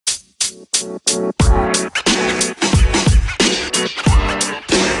Good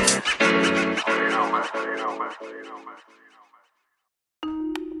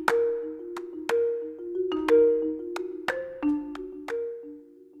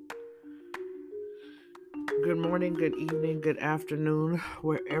morning, good evening, good afternoon,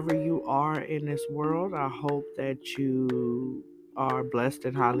 wherever you are in this world. I hope that you are blessed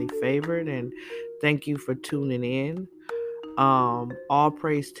and highly favored, and thank you for tuning in. All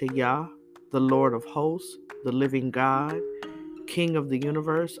praise to Yah, the Lord of hosts, the living God, King of the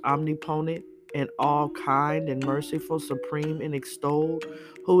universe, omnipotent and all kind and merciful, supreme and extolled,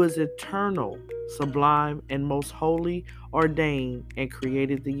 who is eternal, sublime, and most holy, ordained and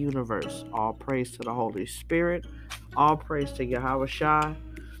created the universe. All praise to the Holy Spirit. All praise to Yahweh Shai.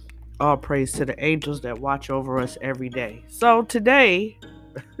 All praise to the angels that watch over us every day. So today,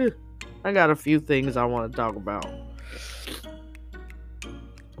 I got a few things I want to talk about.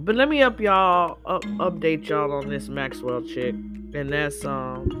 But let me update y'all on this Maxwell chick, and that's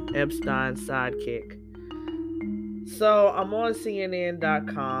Epstein's sidekick. So I'm on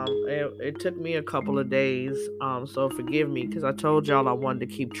CNN.com. It took me a couple of days, so forgive me because I told y'all I wanted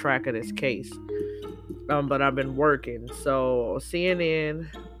to keep track of this case. But I've been working. So CNN.com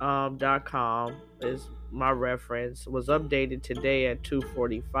is my reference. Was updated today at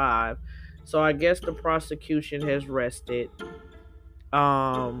 2:45. So I guess the prosecution has rested.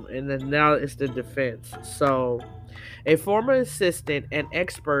 And then now it's the defense. So a former assistant and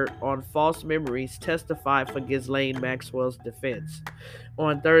expert on false memories testified for Ghislaine Maxwell's defense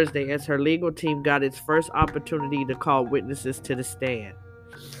on Thursday as her legal team got its first opportunity to call witnesses to the stand.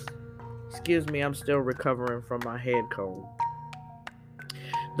 Excuse me, I'm still recovering from my head cold.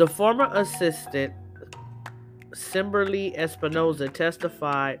 The former assistant, Kimberly Espinoza,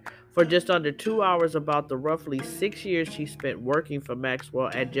 testified for just under 2 hours about the roughly 6 years she spent working for Maxwell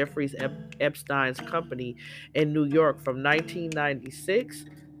at Jeffrey Epstein's company in New York from 1996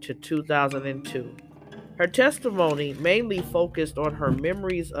 to 2002. Her testimony mainly focused on her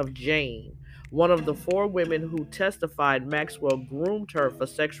memories of Jane, one of the four women who testified Maxwell groomed her for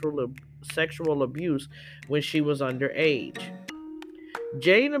sexual abuse when she was underage.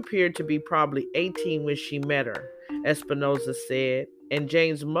 Jane appeared to be probably 18 when she met her, Espinoza said, and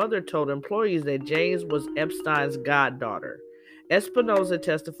Jane's mother told employees that Jane was Epstein's goddaughter. Espinoza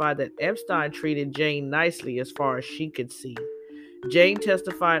testified that Epstein treated Jane nicely as far as she could see. Jane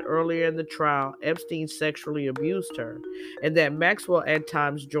testified earlier in the trial Epstein sexually abused her, and that Maxwell at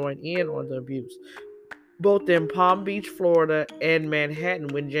times joined in on the abuse, both in Palm Beach, Florida, and Manhattan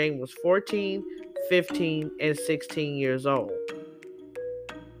when Jane was 14, 15, and 16 years old.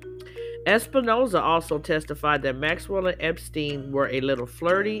 Espinoza also testified that Maxwell and Epstein were a little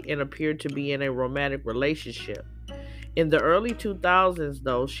flirty and appeared to be in a romantic relationship. In the early 2000s,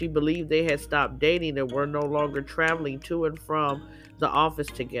 though, she believed they had stopped dating and were no longer traveling to and from the office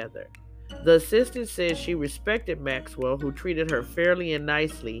together. The assistant says she respected Maxwell, who treated her fairly and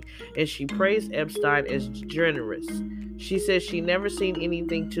nicely, and she praised Epstein as generous. She says she never seen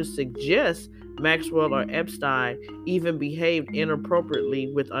anything to suggest Maxwell or Epstein even behaved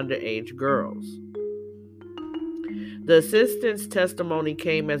inappropriately with underage girls. The assistant's testimony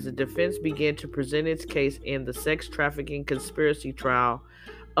came as the defense began to present its case in the sex trafficking conspiracy trial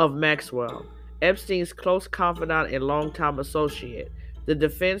of Maxwell, Epstein's close confidant and longtime associate. The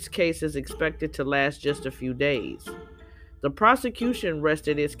defense case is expected to last just a few days. The prosecution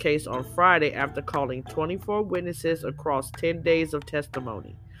rested its case on Friday after calling 24 witnesses across 10 days of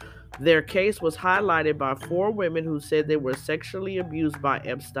testimony. Their case was highlighted by four women who said they were sexually abused by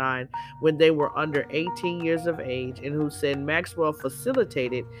Epstein when they were under 18 years of age and who said Maxwell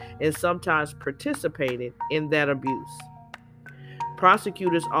facilitated and sometimes participated in that abuse.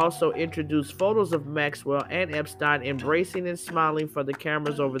 Prosecutors also introduced photos of Maxwell and Epstein embracing and smiling for the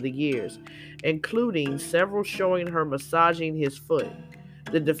cameras over the years, including several showing her massaging his foot.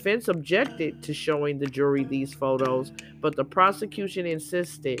 The defense objected to showing the jury these photos, but the prosecution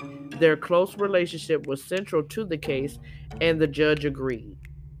insisted their close relationship was central to the case, and the judge agreed.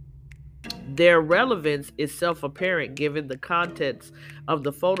 Their relevance is self-apparent given the contents of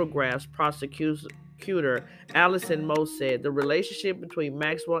the photographs, prosecutor Allison Moe said. The relationship between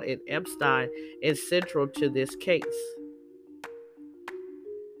Maxwell and Epstein is central to this case.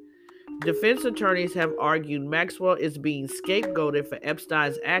 Defense attorneys have argued Maxwell is being scapegoated for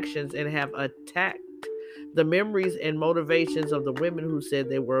Epstein's actions and have attacked the memories and motivations of the women who said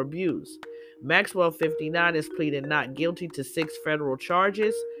they were abused. Maxwell, 59, has pleaded not guilty to 6 federal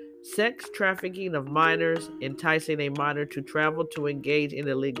charges, sex trafficking of minors, enticing a minor to travel to engage in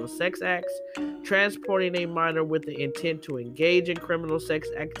illegal sex acts, transporting a minor with the intent to engage in criminal sex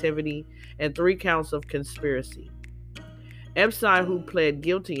activity, and 3 counts of conspiracy. Epstein, who pled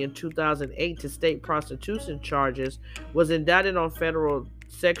guilty in 2008 to state prostitution charges, was indicted on federal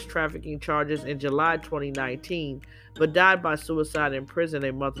sex trafficking charges in July 2019, but died by suicide in prison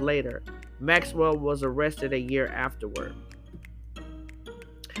a month later. Maxwell was arrested a year afterward.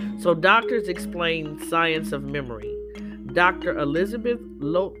 So doctors explain science of memory. Dr. Elizabeth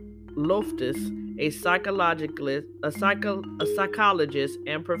Loftus, a psychologist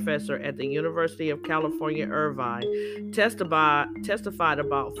and professor at the University of California, Irvine, testified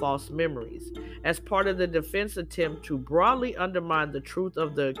about false memories as part of the defense attempt to broadly undermine the truth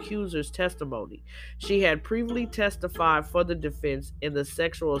of the accuser's testimony. She had previously testified for the defense in the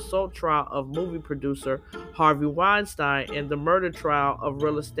sexual assault trial of movie producer Harvey Weinstein and the murder trial of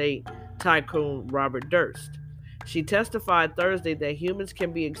real estate tycoon Robert Durst. She testified Thursday that humans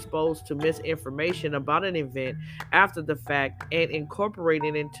can be exposed to misinformation about an event after the fact and incorporate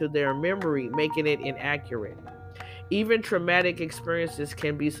it into their memory, making it inaccurate. Even traumatic experiences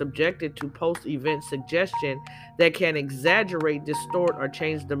can be subjected to post-event suggestion that can exaggerate, distort, or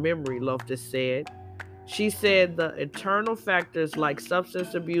change the memory, Loftus said. She said the internal factors like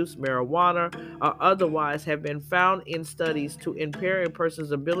substance abuse, marijuana, or otherwise have been found in studies to impair a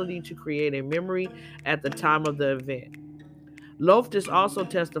person's ability to create a memory at the time of the event. Loftus also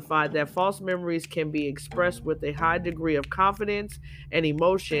testified that false memories can be expressed with a high degree of confidence, and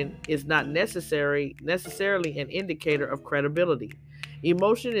emotion is not necessarily an indicator of credibility.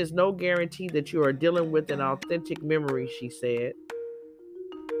 Emotion is no guarantee that you are dealing with an authentic memory, she said.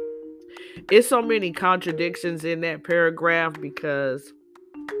 It's so many contradictions in that paragraph because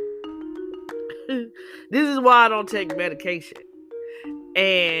this is why I don't take medication.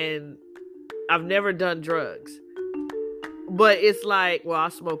 And I've never done drugs. But it's like, well, I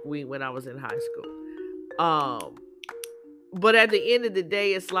smoked weed when I was in high school. But at the end of the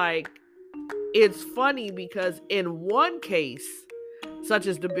day, it's like, it's funny because in one case, such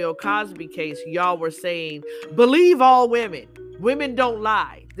as the Bill Cosby case, y'all were saying, believe all women. Women don't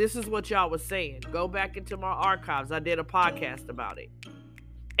lie. This is what y'all was saying. Go back into my archives. I did a podcast about it.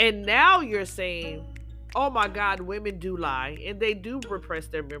 And now you're saying, oh my God, women do lie and they do repress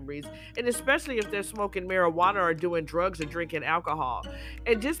their memories. And especially if they're smoking marijuana or doing drugs or drinking alcohol.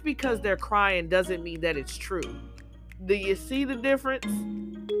 And just because they're crying doesn't mean that it's true. Do you see the difference?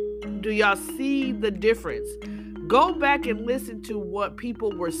 Do y'all see the difference? Go back and listen to what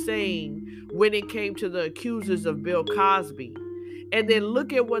people were saying when it came to the accusers of Bill Cosby. And then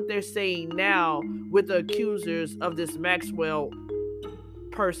look at what they're saying now with the accusers of this Maxwell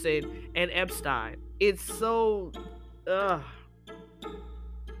person and Epstein. It's so...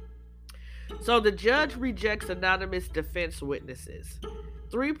 So the judge rejects anonymous defense witnesses.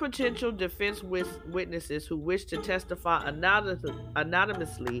 3 potential defense witnesses who wish to testify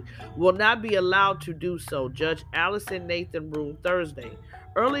anonymously will not be allowed to do so, Judge Allison Nathan ruled Thursday.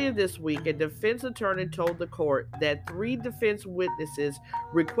 Earlier this week, a defense attorney told the court that 3 defense witnesses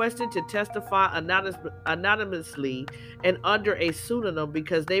requested to testify anonymously and under a pseudonym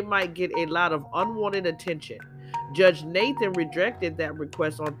because they might get a lot of unwanted attention. Judge Nathan rejected that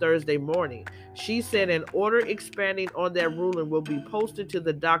request on Thursday morning. She said an order expanding on that ruling will be posted to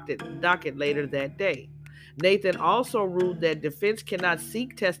the docket later that day. Nathan also ruled that defense cannot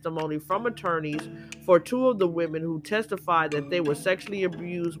seek testimony from attorneys for 2 of the women who testified that they were sexually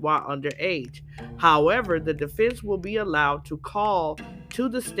abused while underage. However, the defense will be allowed to call to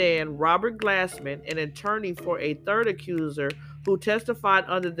the stand Robert Glassman, an attorney for a 3rd accuser who testified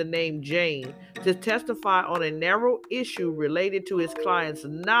under the name Jane, to testify on a narrow issue related to his client's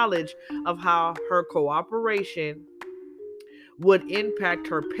knowledge of how her cooperation would impact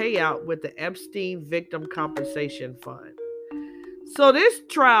her payout with the Epstein Victim Compensation Fund. So this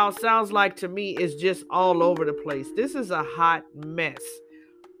trial sounds like to me is just all over the place. This is a hot mess.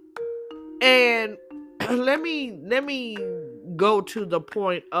 And let me go to the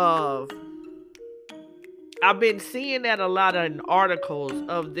point of, I've been seeing that a lot in articles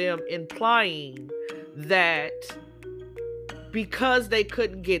of them implying that because they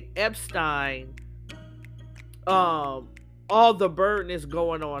couldn't get Epstein, all the burden is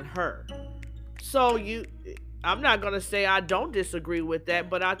going on her. So I'm not going to say I don't disagree with that,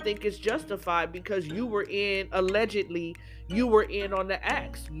 but I think it's justified because allegedly you were in on the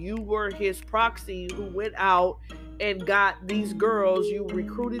acts. You were his proxy who went out and got these girls. You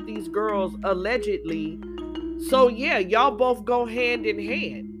recruited these girls allegedly. So yeah, y'all both go hand in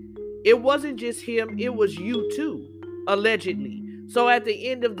hand. It wasn't just him, it was you too, allegedly. So at the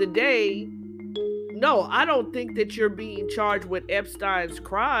end of the day, no, I don't think that you're being charged with Epstein's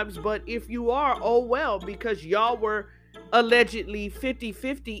crimes, but if you are, oh well, because y'all were allegedly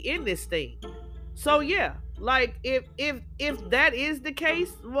 50-50 in this thing. So yeah, like if that is the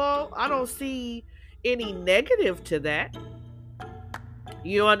case, well, I don't see any negative to that.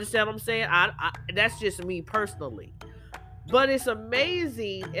 You understand what I'm saying? I that's just me personally. But it's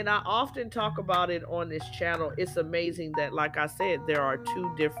amazing, and I often talk about it on this channel. It's amazing that, like I said, there are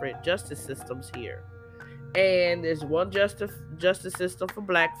two different justice systems here. And there's one justice system for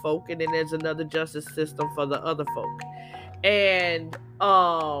black folk, and then there's another justice system for the other folk. And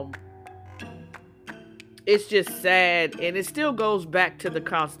it's just sad, and it still goes back to the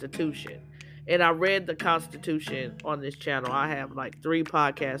Constitution. And I read the Constitution on this channel. I have like 3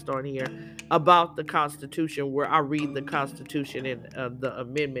 podcasts on here about the Constitution where I read the Constitution and the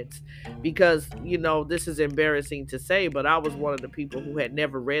amendments, because, you know, this is embarrassing to say, but I was one of the people who had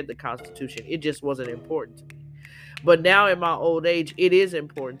never read the Constitution. It just wasn't important to me. But now in my old age, it is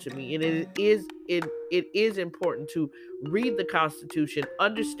important to me, and it is important to read the Constitution,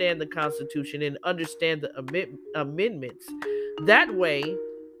 understand the Constitution, and understand the amendments. That way,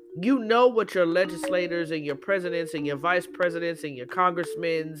 you know what your legislators and your presidents and your vice presidents and your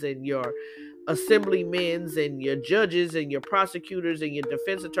congressmen and your assemblymen and your judges and your prosecutors and your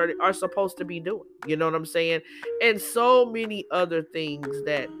defense attorney are supposed to be doing. You know what I'm saying? And so many other things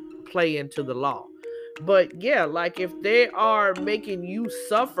that play into the law. But yeah, like if they are making you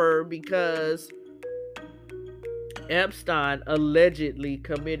suffer because Epstein allegedly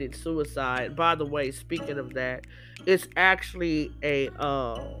committed suicide. By the way, speaking of that, it's actually a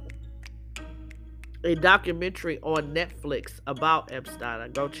documentary on Netflix about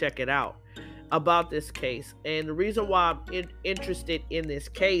Epstein. Go check it out, about this case. And the reason why I'm interested in this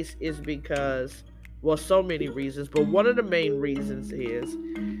case is because, well, so many reasons, but one of the main reasons is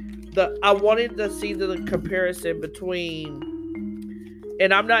I wanted to see the comparison between,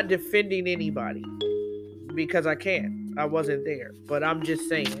 and I'm not defending anybody because I can't. I wasn't there, but I'm just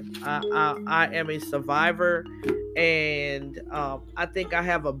saying I am a survivor, and I think I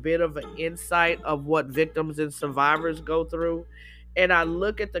have a bit of an insight of what victims and survivors go through. And I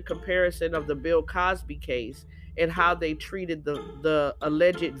look at the comparison of the Bill Cosby case and how they treated the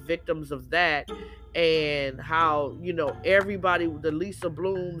alleged victims of that, and how, you know, everybody, the Lisa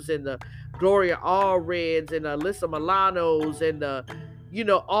Blooms and the Gloria Allreds and the Alyssa Milanos and the, you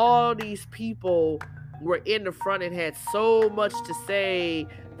know, all these people were in the front and had so much to say.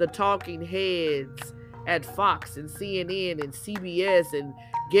 The talking heads at Fox and CNN and CBS and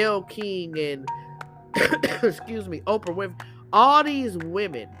Gayle King and excuse me, Oprah Winfrey, all these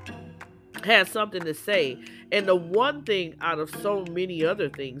women had something to say. And the one thing out of so many other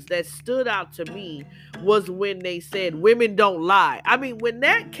things that stood out to me was when they said women don't lie. I mean, when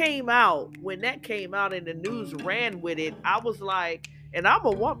that came out and the news ran with it, I was like, and I'm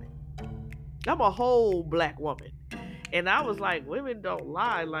a woman. I'm a whole black woman. And I was like, women don't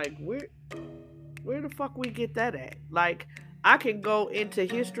lie. Like, where the fuck we get that at? Like, I can go into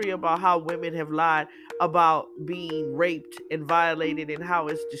history about how women have lied about being raped and violated and how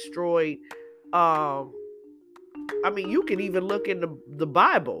it's destroyed. I mean, you can even look in the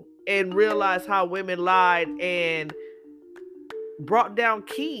Bible and realize how women lied and brought down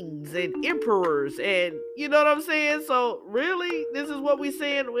kings and emperors, and you know what I'm saying? So really, this is what we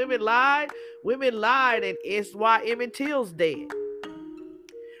saying? Women lied, and it's why Emmett Till's dead.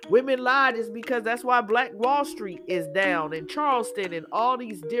 Women lied is because that's why Black Wall Street is down, and Charleston and all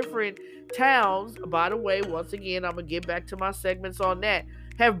these different towns, by the way, once again, I'm gonna get back to my segments on that,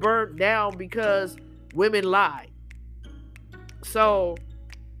 have burned down because women lied. So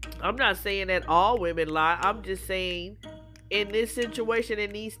I'm not saying that all women lie. I'm just saying, in this situation,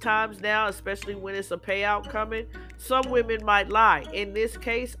 in these times now, especially when it's a payout coming, some women might lie. In this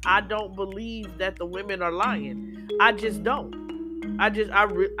case, I don't believe that the women are lying. I just don't. I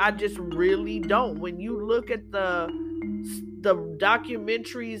just really don't. When you look at the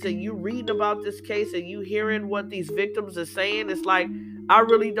documentaries and you read about this case and you hearing what these victims are saying, it's like, I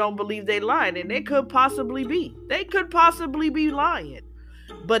really don't believe they lying. And they could possibly be. They could possibly be lying.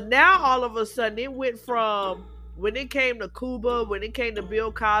 But now all of a sudden it went from, when it came to Cuba, when it came to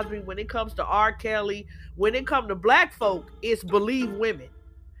Bill Cosby, when it comes to R. Kelly, when it comes to black folk, it's believe women.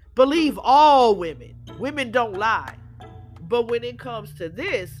 Believe all women. Women don't lie. But when it comes to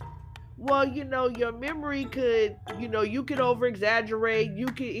this, well, you know, your memory could, you know, you could over exaggerate.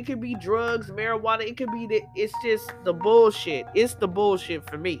 It could be drugs, marijuana. It could be it's just the bullshit. It's the bullshit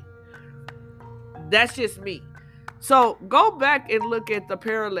for me. That's just me. So go back and look at the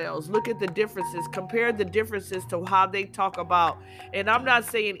parallels, look at the differences, compare the differences to how they talk about. And I'm not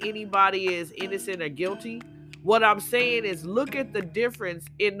saying anybody is innocent or guilty. What I'm saying is look at the difference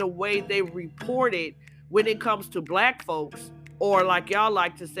in the way they report it when it comes to black folks, or like y'all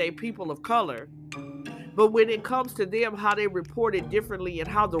like to say, people of color. But when it comes to them, how they report it differently and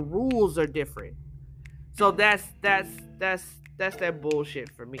how the rules are different. So that's that bullshit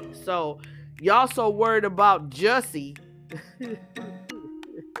for me. So y'all so worried about Jussie.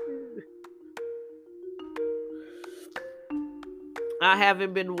 I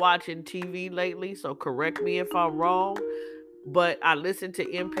haven't been watching TV lately, so correct me if I'm wrong. But I listen to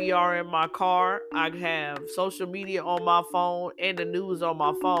NPR in my car. I have social media on my phone and the news on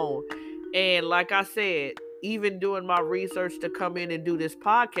my phone. And like I said, even doing my research to come in and do this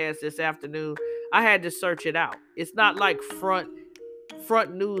podcast this afternoon, I had to search it out. It's not like front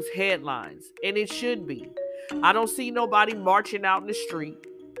news headlines, and it should be. I don't see nobody marching out in the street.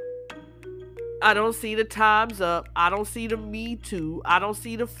 I don't see the Time's Up. I don't see the Me Too. I don't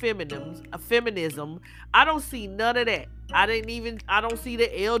see the feminism. I don't see none of that. I don't see the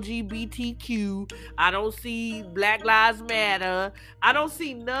LGBTQ. I don't see Black Lives Matter. I don't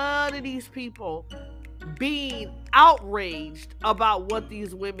see none of these people being outraged about what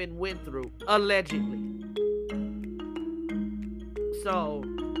these women went through, allegedly. So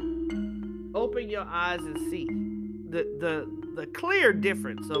open your eyes and see the clear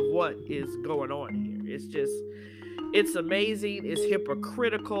difference of what is going on here. It's amazing. It's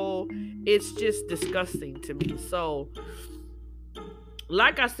hypocritical. It's just disgusting to me. So,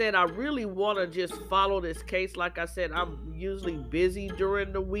 like I said, I really want to just follow this case. Like I said, I'm usually busy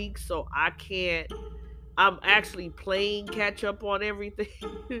during the week, so I can't. I'm actually playing catch up on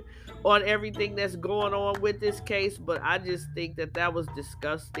everything, on everything that's going on with this case. But I just think that was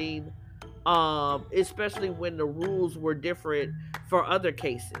disgusting, especially when the rules were different for other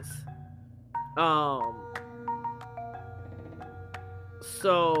cases. Um,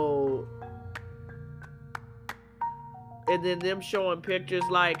 so, and then them showing pictures,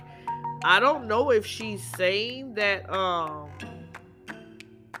 like, I don't know if she's saying that.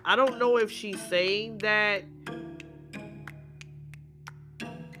 I don't know if she's saying that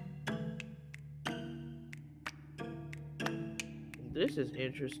this is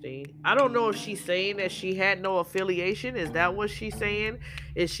interesting. I don't know if she's saying that she had no affiliation. Is that what she's saying?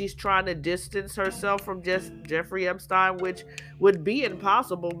 Is she's trying to distance herself from just Jeffrey Epstein, which would be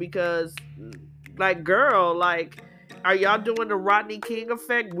impossible because, like, girl, like, are y'all doing the Rodney King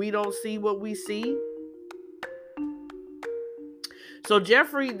effect? We don't see what we see. So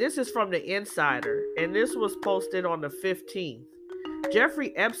Jeffrey, this is from the Insider, and this was posted on the 15th.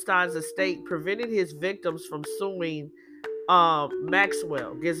 Jeffrey Epstein's estate prevented his victims from suing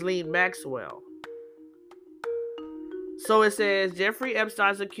Maxwell, Ghislaine Maxwell. So it says Jeffrey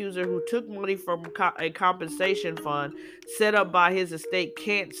Epstein's accuser, who took money from a compensation fund set up by his estate,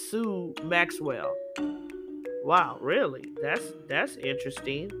 can't sue Maxwell. Wow, really? That's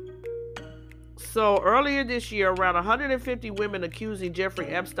interesting. So earlier this year, around 150 women accusing Jeffrey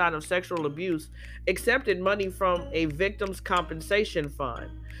Epstein of sexual abuse accepted money from a victim's compensation fund.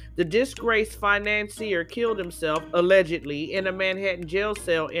 The disgraced financier killed himself, allegedly, in a Manhattan jail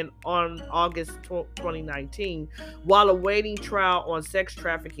cell on August 2019 while awaiting trial on sex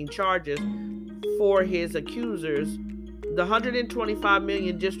trafficking charges for his accusers. The $125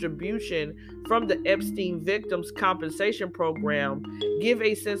 million distribution from the Epstein Victims Compensation Program give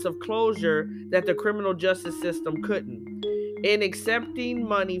a sense of closure that the criminal justice system couldn't. In accepting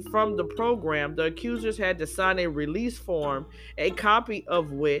money from the program, the accusers had to sign a release form, a copy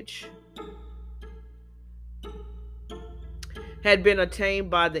of which had been obtained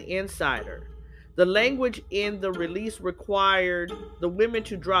by the Insider. The language in the release required the women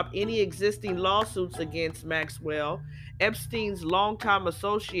to drop any existing lawsuits against Maxwell, Epstein's longtime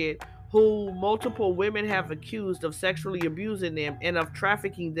associate, who multiple women have accused of sexually abusing them and of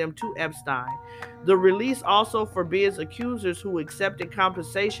trafficking them to Epstein. The release also forbids accusers who accepted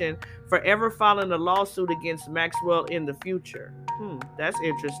compensation for ever filing a lawsuit against Maxwell in the future. That's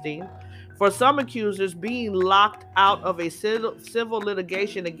interesting. For some accusers, being locked out of a civil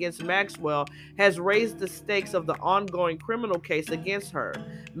litigation against Maxwell has raised the stakes of the ongoing criminal case against her.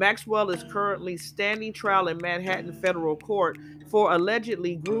 Maxwell is currently standing trial in Manhattan federal court for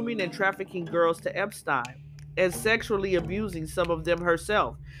allegedly grooming and trafficking girls to Epstein and sexually abusing some of them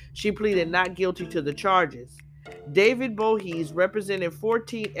herself. She pleaded not guilty to the charges. David Boies represented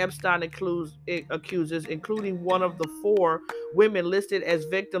 14 Epstein accusers, including one of the 4 women listed as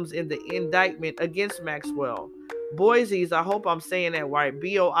victims in the indictment against Maxwell. Boies, I hope I'm saying that right,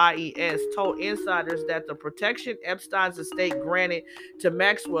 Boies, told insiders that the protection Epstein's estate granted to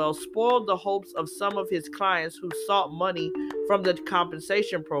Maxwell spoiled the hopes of some of his clients who sought money from the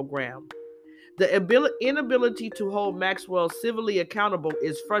compensation program. The inability to hold Maxwell civilly accountable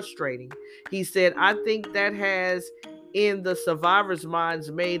is frustrating. He said, I think that has, in the survivors'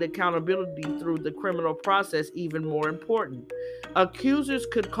 minds, made accountability through the criminal process even more important. Accusers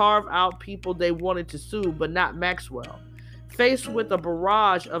could carve out people they wanted to sue, but not Maxwell. Faced with a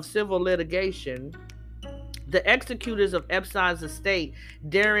barrage of civil litigation, the executors of Epstein's estate,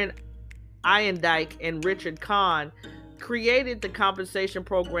 Darren Iyendyk and Richard Kahn, created the compensation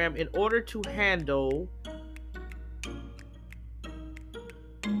program in order to handle.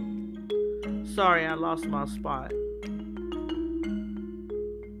 Sorry, I lost my spot.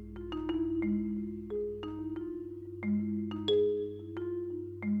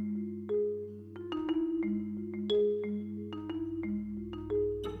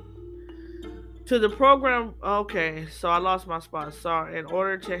 To the program, okay, so I lost my spot. Sorry, in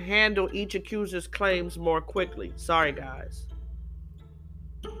order to handle each accuser's claims more quickly. Sorry, guys.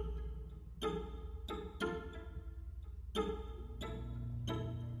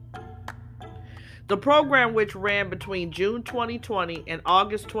 The program, which ran between June 2020 and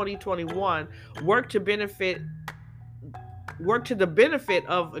August 2021, worked to the benefit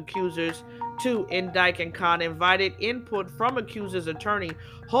of accusers. To Iyendyk and Kahn invited input from accusers' attorney,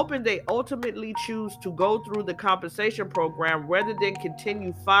 hoping they ultimately choose to go through the compensation program rather than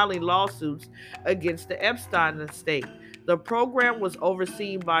continue filing lawsuits against the Epstein estate. The program was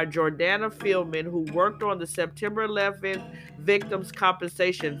overseen by Jordana Fieldman, who worked on the September 11th Victims'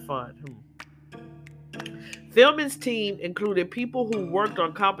 Compensation Fund. Fieldman's team included people who worked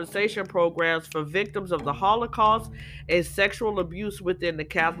on compensation programs for victims of the Holocaust and sexual abuse within the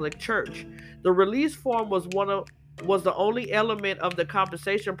Catholic Church. The release form was the only element of the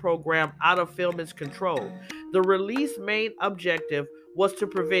compensation program out of Fieldman's control. The release main objective was to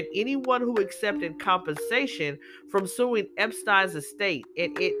prevent anyone who accepted compensation from suing Epstein's estate,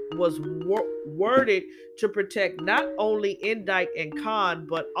 and it was worded to protect not only Iyendyk and Kahn,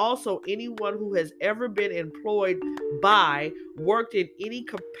 but also anyone who has ever been employed by, worked in any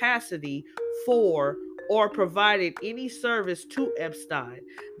capacity for, or provided any service to Epstein,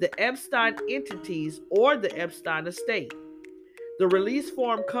 the Epstein entities, or the Epstein estate. The release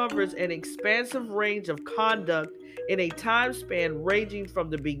form covers an expansive range of conduct in a time span ranging from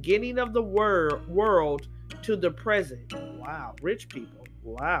the beginning of the world to the present. Wow, rich people.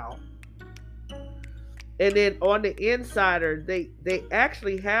 Wow. And then on the insider, they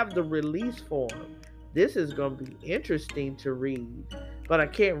actually have the release form. This is going to be interesting to read, but I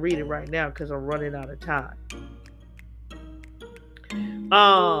can't read it right now because I'm running out of time.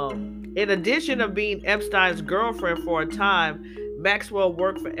 In addition of being Epstein's girlfriend for a time, Maxwell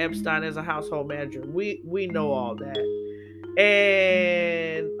worked for Epstein as a household manager. We know all that.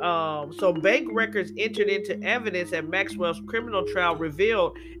 And so bank records entered into evidence at Maxwell's criminal trial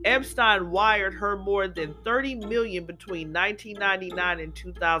revealed Epstein wired her more than $30 million between 1999 and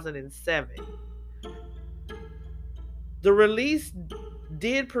 2007. The release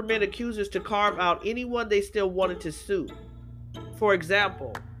did permit accusers to carve out anyone they still wanted to sue. For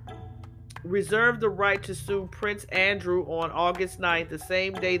example, reserved the right to sue Prince Andrew on August 9th, the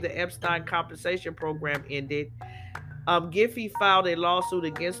same day the Epstein compensation program ended. Giffey filed a lawsuit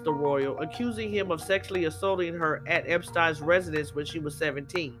against the royal, accusing him of sexually assaulting her at Epstein's residence when she was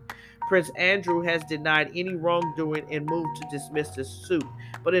 17. Prince Andrew has denied any wrongdoing and moved to dismiss the suit.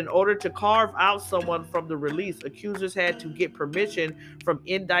 But in order to carve out someone from the release, accusers had to get permission from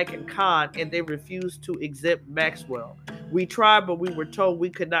Iyendyk and Kahn, and they refused to exempt Maxwell. We tried, but we were told we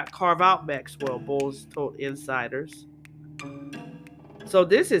could not carve out Maxwell, Bowles told insiders. So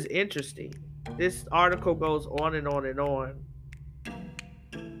this is interesting. This article goes on and on and on.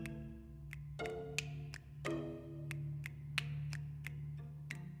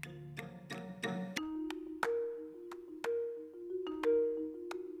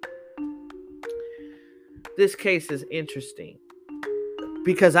 This case is interesting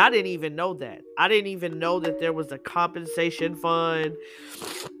because I didn't even know that. I didn't even know that there was a compensation fund.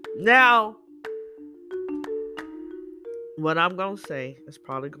 Now, what I'm going to say is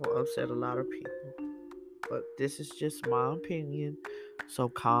probably going to upset a lot of people, but this is just my opinion, so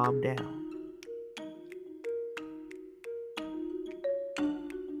calm down.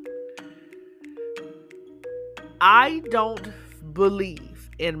 I don't believe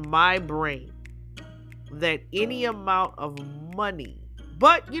in my brain that any amount of money,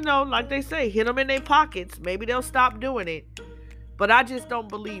 but like they say, hit them in their pockets, maybe they'll stop doing it, but I just don't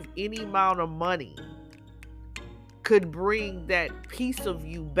believe any amount of money could bring that piece of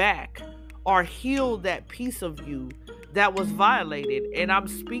you back or heal that piece of you that was violated. And I'm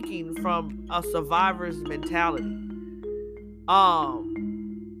speaking from a survivor's mentality.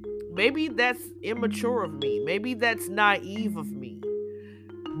 Maybe that's immature of me. Maybe that's naive of me.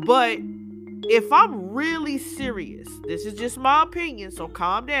 But if I'm really serious, this is just my opinion, so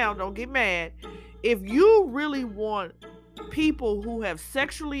calm down, don't get mad. If you really want people who have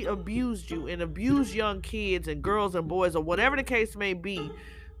sexually abused you and abused young kids and girls and boys or whatever the case may be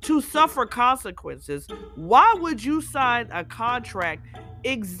to suffer consequences, why would you sign a contract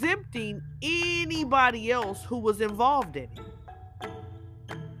exempting anybody else who was involved in it?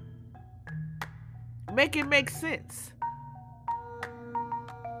 Make it make sense.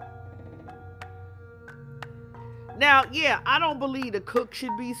 Now, yeah, I don't believe the cook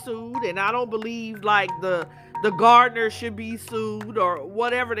should be sued, and I don't believe like the gardener should be sued or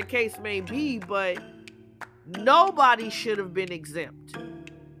whatever the case may be, but nobody should have been exempt.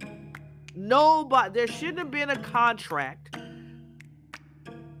 Nobody, there shouldn't have been a contract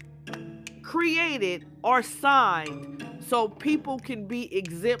created or signed so people can be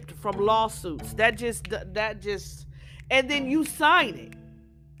exempt from lawsuits. That just, and then you sign it.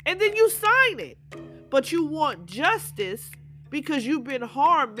 And then you sign it. But you want justice because you've been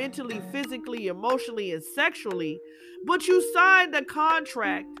harmed mentally, physically, emotionally, and sexually. But you signed a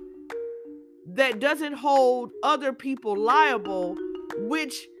contract that doesn't hold other people liable,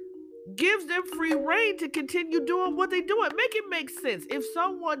 which gives them free reign to continue doing what they're doing. Make it make sense. If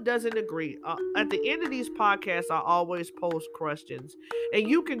someone doesn't agree, at the end of these podcasts, I always post questions. And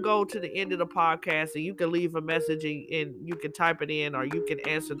you can go to the end of the podcast and you can leave a message and you can type it in or you can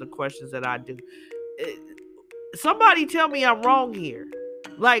answer the questions that I do. Somebody tell me I'm wrong here.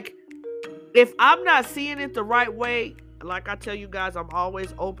 Like, if I'm not seeing it the right way, like I tell you guys, I'm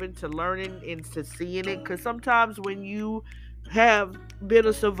always open to learning and to seeing it. Because sometimes when you have been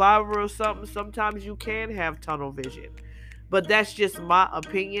a survivor of something, sometimes you can have tunnel vision. But that's just my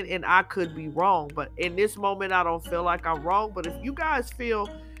opinion, and I could be wrong. But in this moment, I don't feel like I'm wrong. But if you guys feel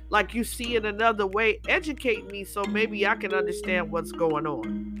like you see it another way, educate me so maybe I can understand what's going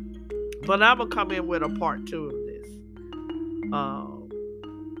on. But I'm going to come in with a part 2 of this.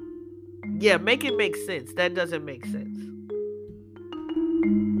 Yeah, make it make sense. That doesn't make sense.